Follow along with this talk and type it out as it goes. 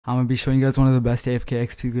I'm going to be showing you guys one of the best AFK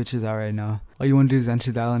XP glitches out right now. All you want to do is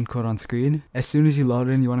enter the island code on screen. As soon as you load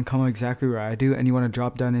in, you want to come exactly where I do, and you want to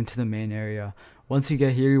drop down into the main area. Once you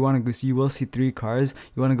get here, you will see 3 cars.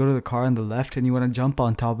 You want to go to the car on the left, and you want to jump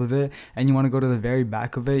on top of it, and you want to go to the very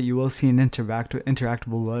back of it. You will see an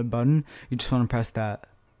interactable button. You just want to press that.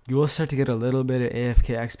 You will start to get a little bit of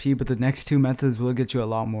AFK XP, but the next 2 methods will get you a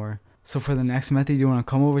lot more. So for the next method, you want to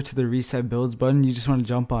come over to the reset builds button. You just want to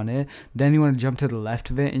jump on it. Then you want to jump to the left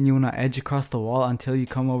of it, and you want to edge across the wall until you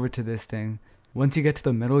come over to this thing. Once you get to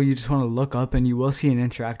the middle, you just want to look up, and you will see an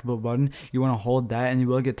interactable button. You want to hold that, and you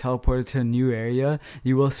will get teleported to a new area.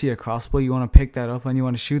 You will see a crossbow. You want to pick that up, and you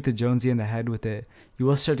want to shoot the Jonesy in the head with it. You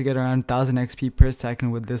will start to get around 1000 XP per second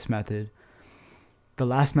with this method. The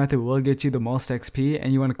last method will get you the most XP,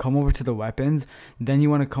 and you want to come over to the weapons. Then you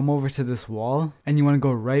want to come over to this wall, and you want to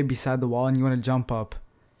go right beside the wall, and you want to jump up.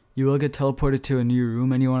 You will get teleported to a new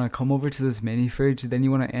room, and you want to come over to this mini fridge. Then you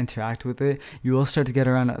want to interact with it. You will start to get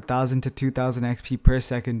around 1000 to 2000 XP per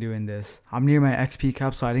second doing this. I'm near my XP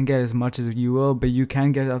cap, so I didn't get as much as you will, but you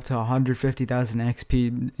can get up to 150,000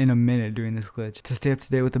 XP in a minute doing this glitch. To stay up to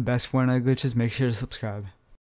date with the best Fortnite glitches, make sure to subscribe.